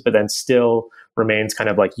cases, but then still remains kind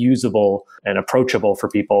of like usable and approachable for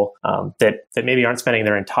people that maybe aren't spending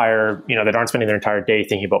their entire day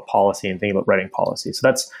thinking about policy and thinking about writing policy. So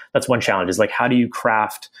that's one challenge, is like, how do you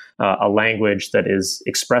craft a language that is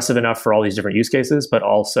expressive enough for all these different use cases, but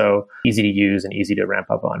also easy to use and easy to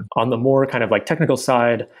ramp up on. On the more kind of like technical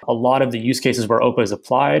side, a lot of the use cases where OPA is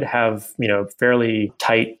applied have, fairly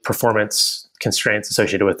tight performance constraints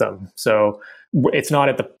associated with them. So it's not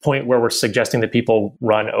at the point where we're suggesting that people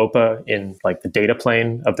run OPA in like the data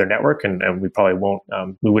plane of their network, and we probably won't,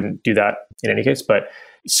 we wouldn't do that in any case. But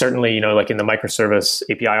certainly, like in the microservice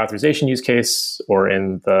API authorization use case, or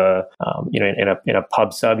in the, in a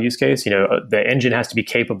pub sub use case, the engine has to be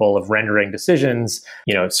capable of rendering decisions,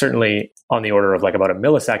 certainly on the order of like about a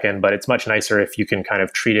millisecond, but it's much nicer if you can kind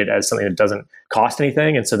of treat it as something that doesn't cost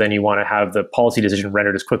anything. And so then you want to have the policy decision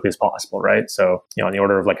rendered as quickly as possible, right? So, on the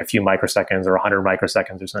order of like a few microseconds or 100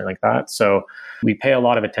 microseconds or something like that. So we pay a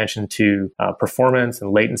lot of attention to performance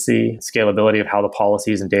and latency, scalability of how the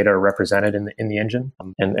policies and data are represented in the engine.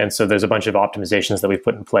 And so there's a bunch of optimizations that we've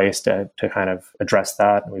put in place to kind of address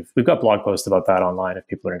that. And we've got blog posts about that online if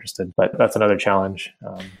people are interested, but that's another challenge.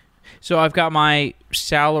 So I've got my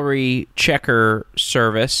salary checker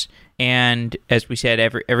service, and as we said,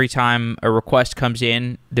 every time a request comes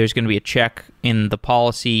in, there's going to be a check in the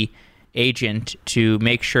policy agent to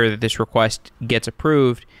make sure that this request gets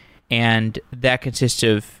approved, and that consists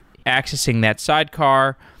of accessing that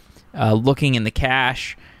sidecar, looking in the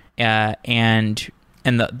cache, and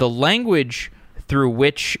the language through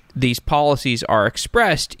which these policies are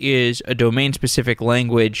expressed is a domain-specific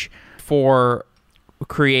language for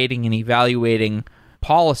creating and evaluating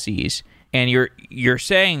policies. And you're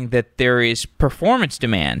saying that there is performance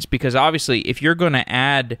demands, because obviously if you're going to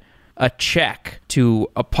add a check to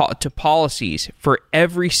policies for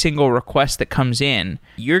every single request that comes in,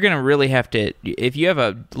 you're going to really have to, if you have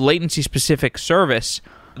a latency-specific service,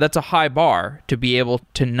 that's a high bar to be able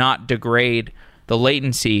to not degrade the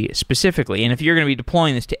latency specifically. And if you're going to be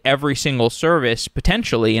deploying this to every single service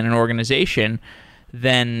potentially in an organization,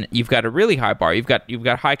 then you've got a really high bar. You've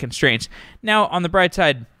got high constraints. Now, on the bright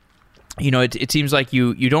side, it seems like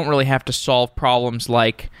you don't really have to solve problems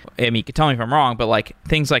like, I mean, you can tell me if I'm wrong, but like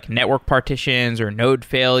things like network partitions or node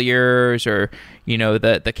failures, or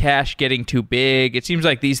the cache getting too big. It seems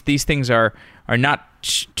like these things are not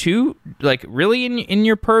too like really in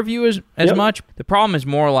your purview as Yep. much. The problem is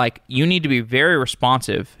more like you need to be very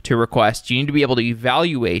responsive to requests. You need to be able to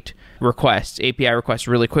evaluate requests, API requests,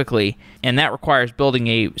 really quickly, and that requires building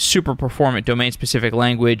a super performant domain-specific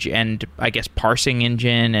language and I guess parsing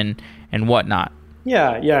engine and whatnot.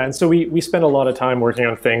 Yeah. And so we spend a lot of time working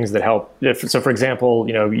on things that help. So for example,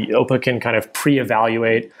 OPA can kind of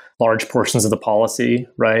pre-evaluate large portions of the policy,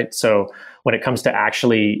 right? So when it comes to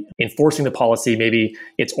actually enforcing the policy, maybe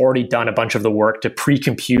it's already done a bunch of the work to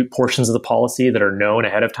pre-compute portions of the policy that are known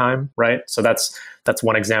ahead of time, right? So that's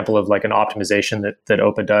one example of like an optimization that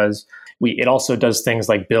OPA does. It also does things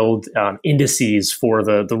like build indices for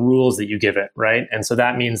the rules that you give it, right? And so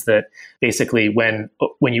that means that basically when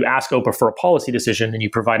you ask OPA for a policy decision and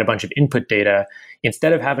you provide a bunch of input data,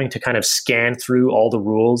 instead of having to kind of scan through all the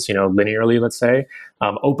rules, linearly, let's say,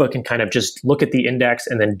 OPA can kind of just look at the index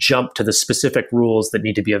and then jump to the specific rules that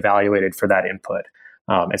need to be evaluated for that input.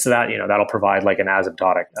 And so that, that'll provide like an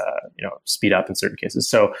asymptotic, speed up in certain cases.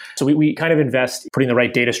 So we kind of invest putting the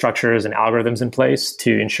right data structures and algorithms in place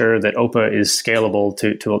to ensure that OPA is scalable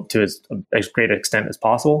to as great an extent as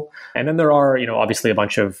possible. And then there are, obviously a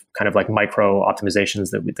bunch of kind of like micro optimizations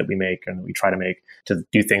that we make and we try to make to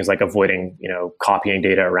do things like avoiding, copying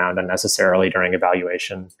data around unnecessarily during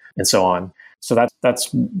evaluation and so on. So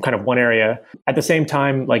that's kind of one area. At the same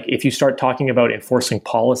time, like if you start talking about enforcing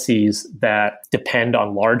policies that depend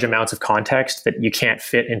on large amounts of context that you can't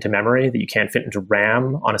fit into memory, that you can't fit into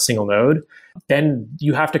RAM on a single node, then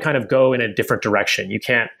you have to kind of go in a different direction. You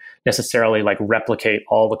can't necessarily like replicate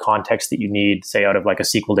all the context that you need, say, out of like a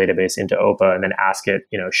SQL database into OPA and then ask it,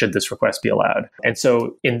 should this request be allowed? And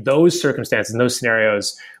so in those circumstances, in those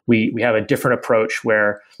scenarios, we have a different approach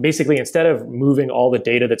where basically instead of moving all the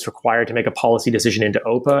data that's required to make a policy decision into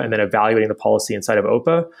OPA and then evaluating the policy inside of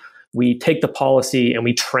OPA, we take the policy and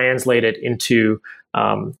we translate it into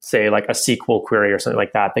say like a SQL query or something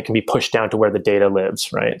like that can be pushed down to where the data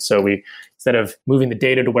lives, right? So we, instead of moving the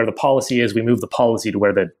data to where the policy is, we move the policy to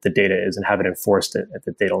where the data is and have it enforced at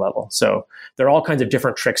the data level. So there are all kinds of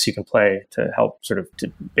different tricks you can play to help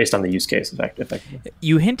based on the use case effectively.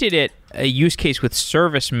 You hinted at a use case with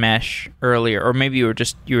service mesh earlier, or maybe you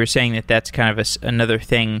were saying that that's kind of another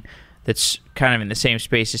thing that's kind of in the same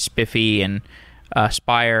space as Spiffy and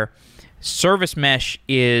Spire. Service mesh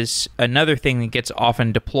is another thing that gets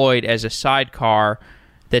often deployed as a sidecar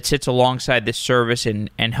that sits alongside this service and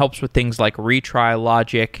helps with things like retry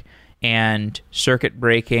logic and circuit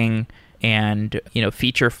breaking and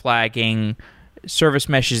feature flagging. Service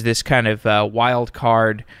mesh is this kind of wild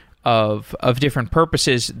card of different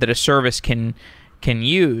purposes that a service can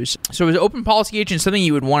use. So is Open Policy Agent something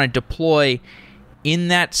you would want to deploy in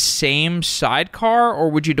that same sidecar,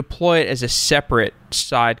 or would you deploy it as a separate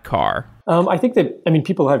sidecar? I think that,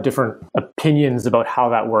 people have different opinions about how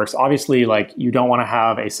that works. Obviously, like, you don't want to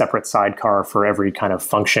have a separate sidecar for every kind of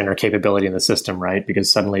function or capability in the system, right? Because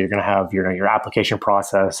suddenly you're going to have your application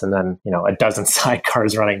process and then, a dozen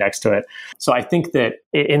sidecars running next to it. So I think that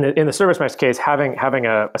in the service mesh case, having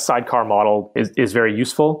a sidecar model is very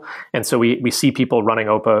useful. And so we see people running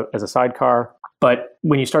OPA as a sidecar. But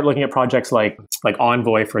when you start looking at projects like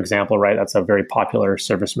Envoy, for example, right, that's a very popular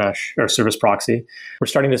service mesh or service proxy. We're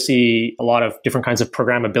starting to see a lot of different kinds of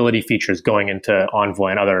programmability features going into Envoy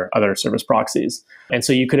and other service proxies. And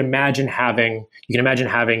so you can imagine having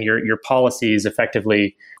your policies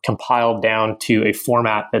effectively compiled down to a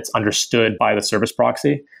format that's understood by the service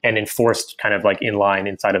proxy and enforced kind of like inline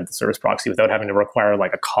inside of the service proxy without having to require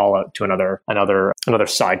like a call out to another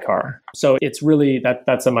sidecar. So it's really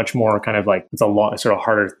that's a much more kind of like, it's a long, sort of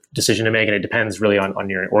harder decision to make, and it depends really on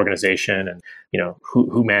your organization and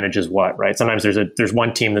who manages what, right? Sometimes there's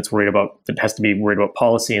one team that has to be worried about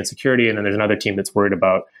policy and security, and then there's another team that's worried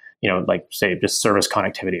about like, say, just service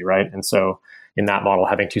connectivity, right? And so in that model,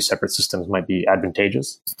 having two separate systems might be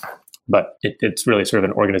advantageous, but it's really sort of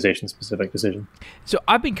an organization-specific decision. So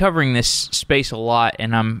I've been covering this space a lot,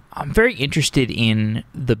 and I'm very interested in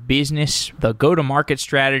the business, the go-to-market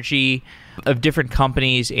strategy of different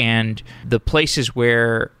companies and the places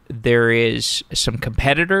where there is some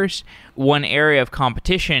competitors. One area of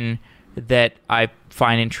competition that I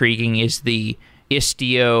find intriguing is the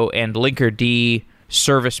Istio and Linkerd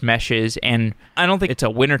service meshes, and I don't think it's a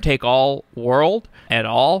winner-take-all world at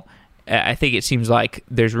all. I think it seems like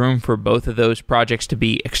there's room for both of those projects to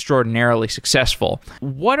be extraordinarily successful.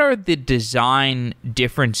 What are the design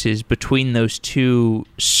differences between those two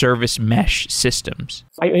service mesh systems?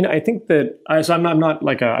 I think that, so I'm not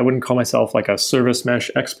like I wouldn't call myself like a service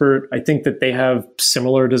mesh expert. I think that they have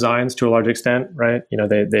similar designs to a large extent, right?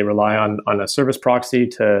 They rely on a service proxy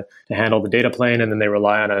to handle the data plane, and then they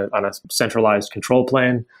rely on a centralized control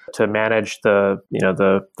plane to manage the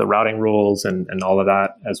routing rules and all of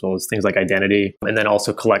that, as well as things like identity, and then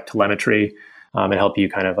also collect telemetry and help you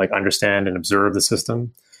kind of like understand and observe the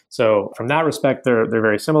system. So from that respect, they're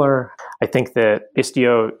very similar. I think that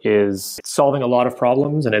Istio is solving a lot of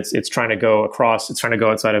problems, and it's trying to go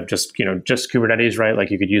outside of just Kubernetes, right?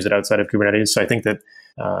 Like, you could use it outside of Kubernetes. So I think that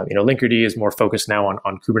Linkerd is more focused now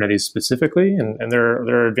on Kubernetes specifically, and there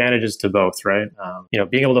are advantages to both, right?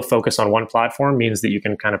 Being able to focus on one platform means that you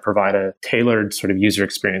can kind of provide a tailored sort of user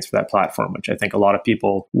experience for that platform, which I think a lot of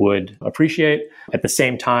people would appreciate. At the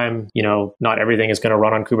same time, not everything is going to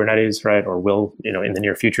run on Kubernetes, right? Or will, in the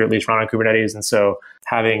near future at least, run on Kubernetes. And so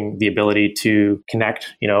having the ability to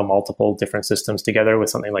connect, multiple different systems together with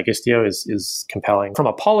something like Istio is compelling. From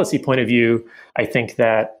a policy point of view, I think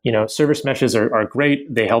that, service meshes are great.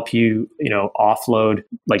 They help you, offload,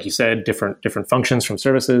 like you said, different functions from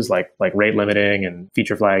services like rate limiting and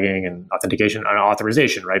feature flagging and authentication and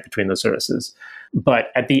authorization, right, between those services. But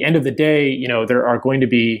at the end of the day, there are going to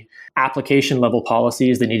be application level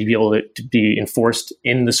policies that need to be able to be enforced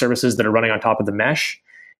in the services that are running on top of the mesh.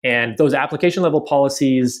 And those application level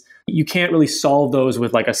policies, you can't really solve those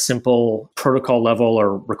with like a simple protocol level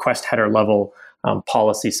or request header level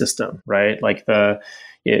policy system, right? Like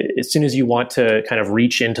as soon as you want to kind of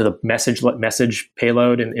reach into the message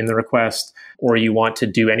payload in the request, or you want to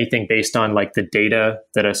do anything based on like the data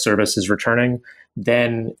that a service is returning,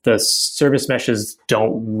 then the service meshes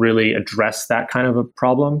don't really address that kind of a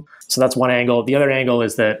problem. So that's one angle. The other angle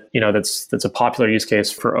is that, that's a popular use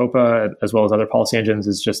case for OPA as well as other policy engines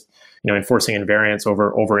is just, enforcing invariance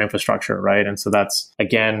over infrastructure, right? And so that's,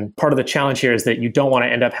 again, part of the challenge here is that you don't want to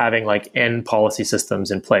end up having like N policy systems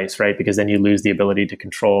in place, right? Because then you lose the ability to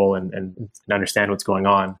control and understand what's going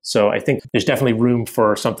on. So I think there's definitely room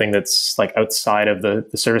for something that's like outside of the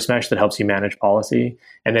service mesh that helps you manage policy.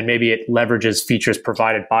 And then maybe it leverages features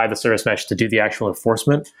provided by the service mesh to do the actual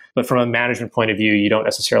enforcement. But from a management point of view, you don't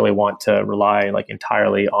necessarily want to rely like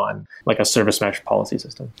entirely on like a service mesh policy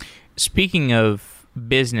system. Speaking of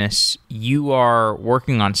business, you are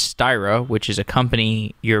working on Styra, which is a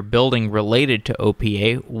company you're building related to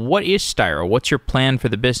OPA. What is Styra? What's your plan for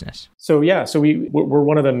the business? So we're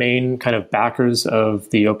one of the main kind of backers of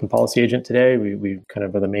the Open Policy Agent today. We kind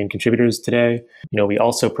of are the main contributors today. We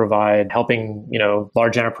also provide helping,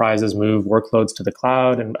 large enterprises move workloads to the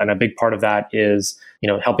cloud. And a big part of that is,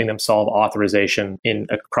 helping them solve authorization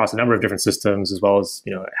across a number of different systems, as well as,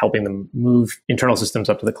 helping them move internal systems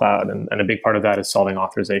up to the cloud. And a big part of that is solving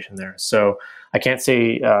authorization there. So I can't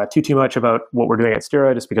say too much about what we're doing at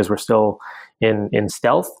Styra just because we're still in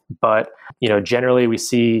stealth. But, generally we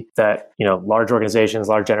see that, large organizations,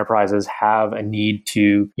 large enterprises have a need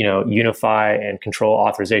to, unify and control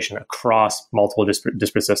authorization across multiple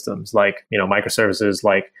disparate systems like, microservices,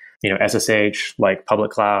 like, SSH, like public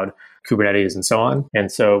cloud, Kubernetes, and so on.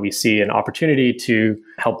 And so we see an opportunity to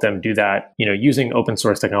help them do that, using open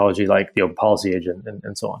source technology like the Open Policy Agent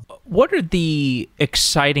and so on. What are the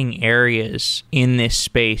exciting areas in this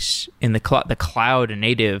space, in the cloud and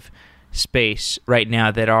native space right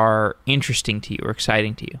now that are interesting to you or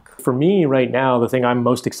exciting to you? For me right now, the thing I'm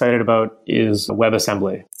most excited about is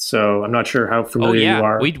WebAssembly. So I'm not sure how familiar you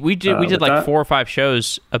are. We did like that. 4 or 5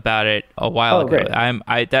 shows about it a while ago. Great.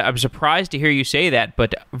 I'm surprised to hear you say that,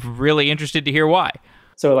 but really interested to hear why.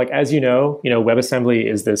 So like, as WebAssembly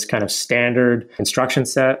is this kind of standard instruction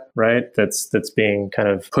set, right? That's being kind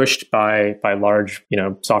of pushed by large,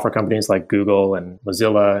 software companies like Google and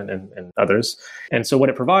Mozilla and others. And so what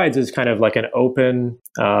it provides is kind of like an open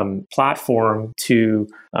platform to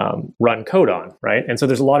run code on, right? And so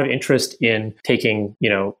there's a lot of interest in taking,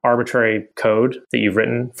 arbitrary code that you've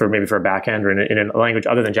written for maybe for a backend or in a language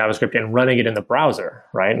other than JavaScript and running it in the browser,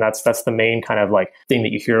 right? And that's the main kind of like thing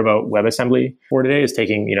that you hear about WebAssembly for today is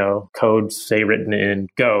taking, code, say, written in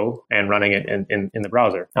Go and running it in the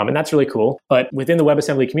browser. And that's really cool. But within the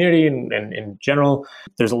WebAssembly community and in general,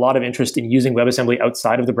 there's a lot of interest in using WebAssembly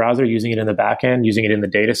outside of the browser, using it in the backend, using it in the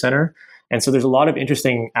data center. And so there's a lot of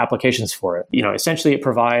interesting applications for it. Essentially it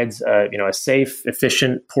provides a safe,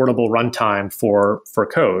 efficient, portable runtime for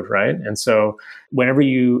code, right? And so whenever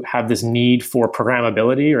you have this need for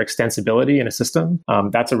programmability or extensibility in a system,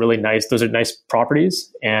 those are nice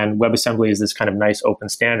properties. And WebAssembly is this kind of nice open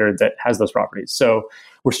standard that has those properties. So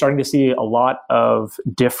we're starting to see a lot of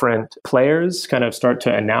different players kind of start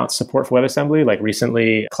to announce support for WebAssembly. Like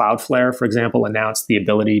recently, Cloudflare, for example, announced the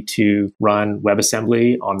ability to run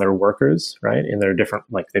WebAssembly on their workers, right? In their different,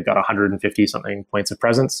 like they've got 150 something points of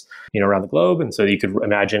presence, around the globe. And so you could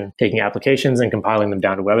imagine taking applications and compiling them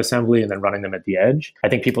down to WebAssembly and then running them at the edge. I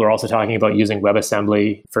think people are also talking about using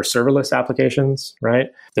WebAssembly for serverless applications, right?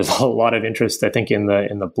 There's a lot of interest, I think, in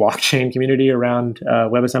the blockchain community around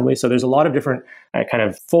WebAssembly. So there's a lot of different kind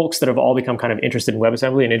of folks that have all become kind of interested in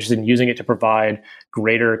WebAssembly and interested in using it to provide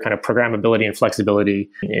greater kind of programmability and flexibility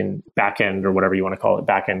in backend or whatever you want to call it,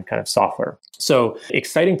 backend kind of software. So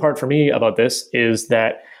exciting part for me about this is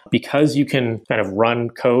that because you can kind of run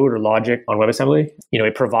code or logic on WebAssembly,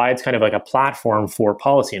 it provides kind of like a platform for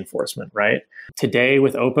policy enforcement, right? Today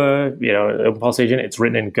with OPA, Open Policy Agent, it's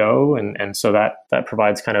written in Go. And so that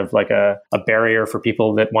provides kind of like a barrier for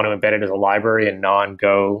people that want to embed it as a library in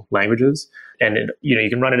non-Go languages. And you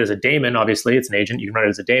can run it as a daemon. Obviously, it's an agent. You can run it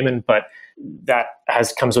as a daemon, but that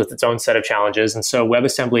comes with its own set of challenges. And so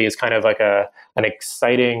WebAssembly is kind of like an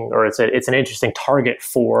exciting, or it's an interesting target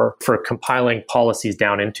for compiling policies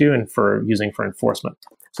down into and for using for enforcement.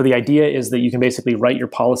 So the idea is that you can basically write your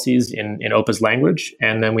policies in OPA's language,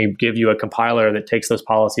 and then we give you a compiler that takes those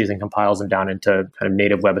policies and compiles them down into kind of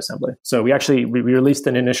native WebAssembly. So we released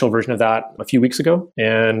an initial version of that a few weeks ago,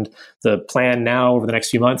 and the plan now over the next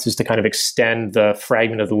few months is to kind of extend the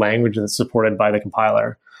fragment of the language that's supported by the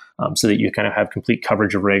compiler, so that you kind of have complete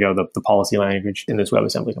coverage of Rego, the policy language, in this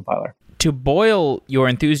WebAssembly compiler. To boil your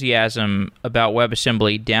enthusiasm about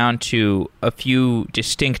WebAssembly down to a few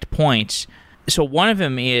distinct points, so one of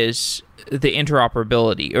them is the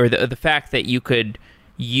interoperability, or the fact that you could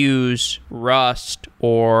use Rust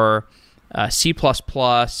or C++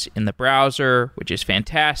 in the browser, which is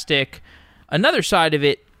fantastic. Another side of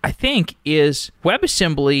it I think, is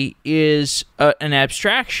WebAssembly is an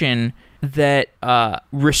abstraction that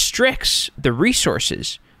restricts the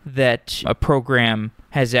resources that a program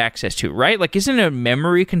has access to, right? Like, isn't it a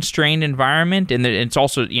memory-constrained environment? And it's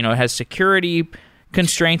also, it has security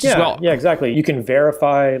constraints as well. Yeah, exactly. You can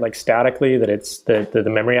verify like statically that it's the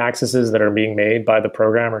memory accesses that are being made by the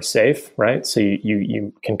program are safe, right? So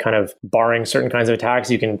you can kind of, barring certain kinds of attacks,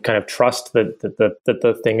 you can kind of trust that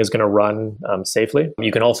the thing is going to run safely.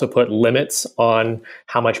 You can also put limits on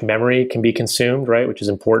how much memory can be consumed, right? Which is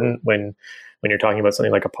important when you're talking about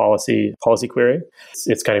something like a policy query.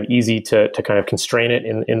 It's kind of easy to kind of constrain it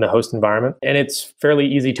in the host environment. And it's fairly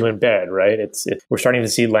easy to embed, right? We're starting to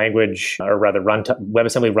see language, or rather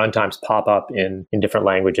WebAssembly runtimes pop up in different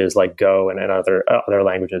languages like Go and other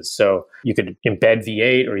languages. So you could embed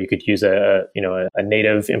V8, or you could use a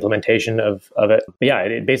native implementation of it. But yeah,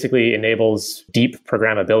 it basically enables deep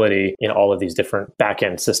programmability in all of these different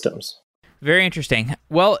backend systems. Very interesting.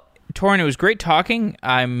 Well, Torin, it was great talking.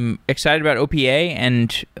 I'm excited about OPA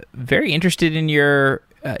and very interested in your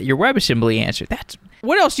WebAssembly answer.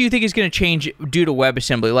 What else do you think is going to change due to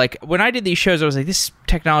WebAssembly? Like, when I did these shows, I was like, this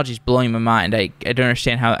technology is blowing my mind. I don't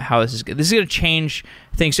understand how this is going to change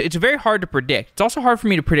things. So it's very hard to predict. It's also hard for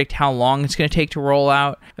me to predict how long it's going to take to roll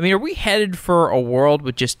out. I mean, are we headed for a world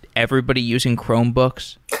with just everybody using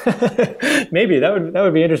Chromebooks? Maybe that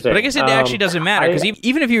would be interesting. But I guess it actually doesn't matter, because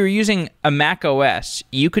even if you were using a Mac OS,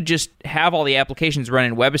 you could just have all the applications run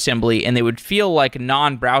in WebAssembly, and they would feel like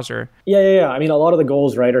non-browser. Yeah. I mean, a lot of the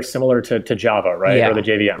goals, right, are similar to Java, right, or the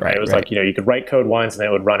JVM, right? It was like, you could write code once and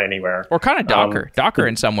it would run anywhere. Or kind of Docker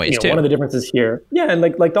in some ways too. One of the differences here, and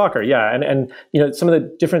like Docker, and some of the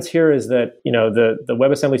difference here is that the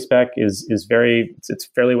WebAssembly spec is very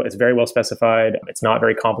very well specified. It's not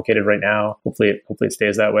very complicated right now. Hopefully it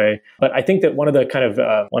stays that way. But I think that one of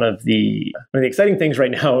the exciting things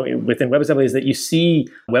right now within WebAssembly is that you see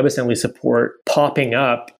WebAssembly support popping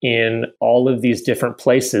up in all of these different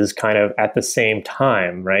places kind of at the same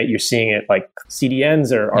time, right? You're seeing it like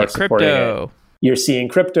CDNs are supporting it. You're seeing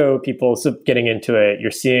crypto people getting into it. You're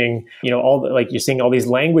seeing, you're seeing all these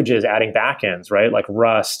languages adding backends, right? Like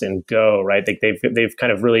Rust and Go, right? They've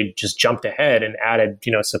kind of really just jumped ahead and added,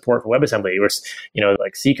 support for WebAssembly. Or,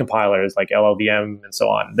 like C compilers, like LLVM and so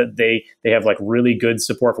on. That they have like really good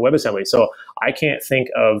support for WebAssembly. So I can't think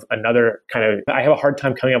of another I have a hard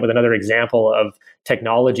time coming up with another example of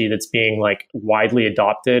technology that's being like widely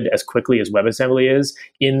adopted as quickly as WebAssembly is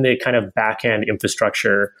in the kind of backend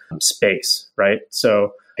infrastructure space, right?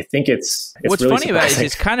 So I think it's what's really funny about it is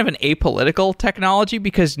it's kind of an apolitical technology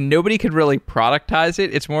because nobody could really productize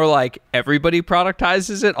it. It's more like everybody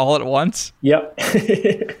productizes it all at once. Yep.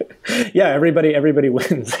 Yeah, everybody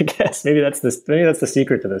wins, I guess. Maybe that's the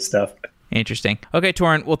secret to this stuff. Interesting. Okay,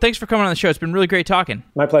 Torin. Well, thanks for coming on the show. It's been really great talking.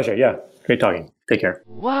 My pleasure. Yeah. Great talking. Take care.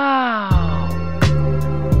 Wow.